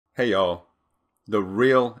Hey y'all, the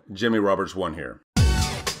real Jimmy Roberts 1 here.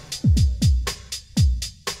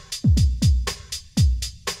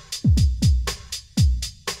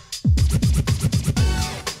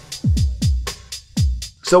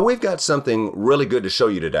 So we've got something really good to show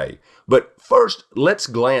you today. But first, let's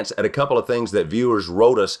glance at a couple of things that viewers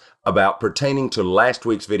wrote us about pertaining to last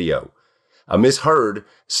week's video. Miss Hurd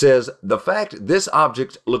says, the fact this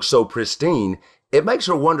object looks so pristine, it makes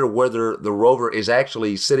her wonder whether the rover is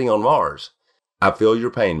actually sitting on Mars. I feel your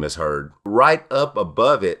pain, Miss Hurd. Right up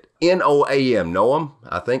above it, NOAM, Noam,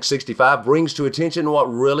 I think 65, brings to attention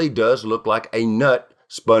what really does look like a nut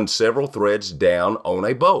spun several threads down on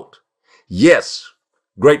a bolt. Yes,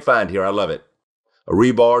 great find here, I love it. A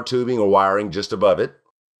rebar, tubing, or wiring just above it.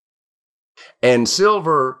 And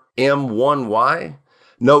Silver M1Y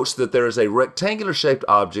notes that there is a rectangular-shaped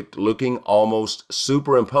object looking almost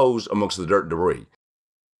superimposed amongst the dirt debris.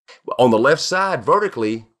 On the left side,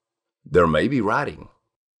 vertically, there may be writing.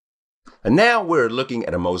 And now we're looking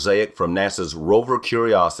at a mosaic from NASA's rover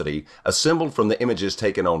Curiosity, assembled from the images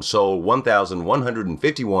taken on Sol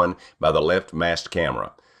 1151 by the left mast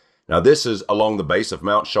camera. Now this is along the base of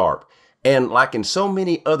Mount Sharp, and like in so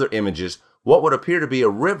many other images, what would appear to be a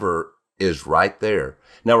river is right there.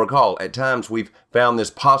 Now recall, at times we've found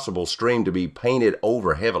this possible stream to be painted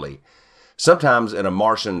over heavily, sometimes in a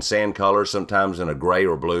Martian sand color, sometimes in a gray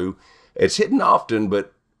or blue. It's hidden often,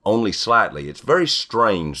 but only slightly. It's very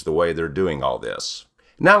strange the way they're doing all this.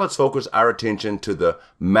 Now let's focus our attention to the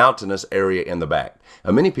mountainous area in the back.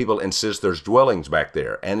 Many people insist there's dwellings back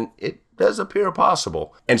there, and it does appear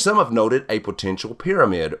possible. And some have noted a potential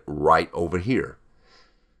pyramid right over here.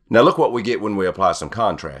 Now look what we get when we apply some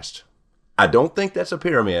contrast. I don't think that's a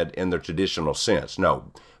pyramid in the traditional sense,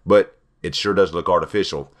 no, but it sure does look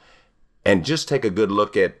artificial. And just take a good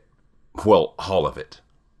look at, well, all of it.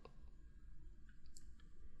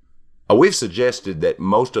 We've suggested that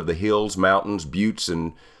most of the hills, mountains, buttes,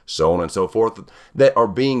 and so on and so forth that are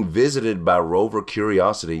being visited by rover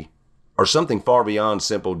Curiosity are something far beyond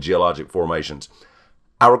simple geologic formations.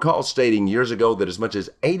 I recall stating years ago that as much as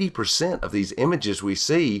 80% of these images we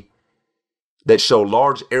see that show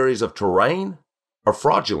large areas of terrain are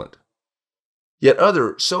fraudulent. Yet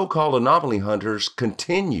other so-called anomaly hunters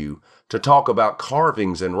continue to talk about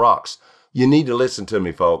carvings and rocks. You need to listen to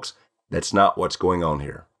me, folks. That's not what's going on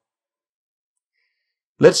here.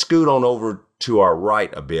 Let's scoot on over to our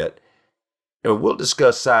right a bit, and we'll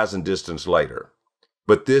discuss size and distance later.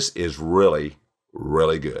 But this is really,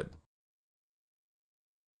 really good.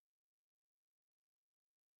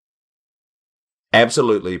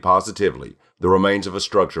 Absolutely, positively, the remains of a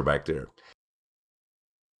structure back there.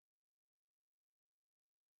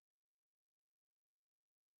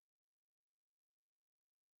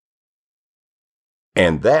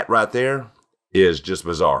 And that right there is just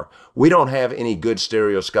bizarre. We don't have any good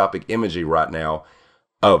stereoscopic imagery right now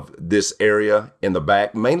of this area in the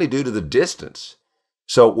back, mainly due to the distance.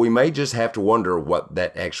 So we may just have to wonder what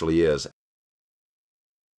that actually is.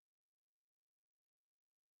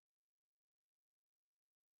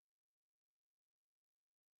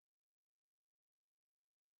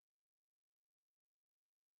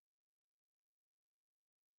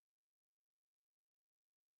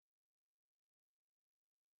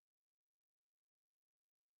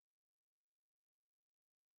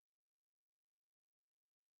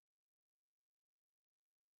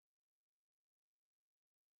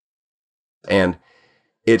 And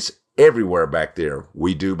it's everywhere back there,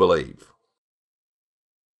 we do believe.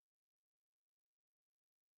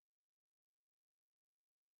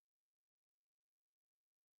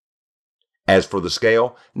 As for the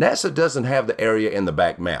scale, NASA doesn't have the area in the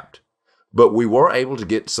back mapped, but we were able to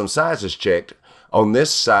get some sizes checked on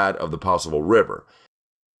this side of the possible river.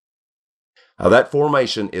 Now that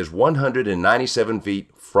formation is 197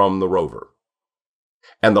 feet from the rover,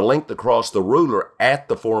 and the length across the ruler at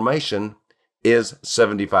the formation is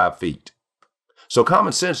 75 feet. So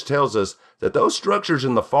common sense tells us that those structures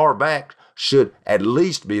in the far back should at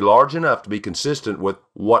least be large enough to be consistent with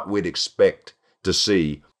what we'd expect to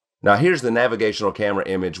see. Now here's the navigational camera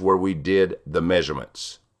image where we did the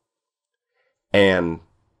measurements. And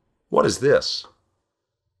what is this?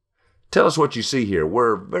 Tell us what you see here.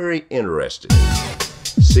 We're very interested.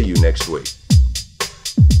 See you next week.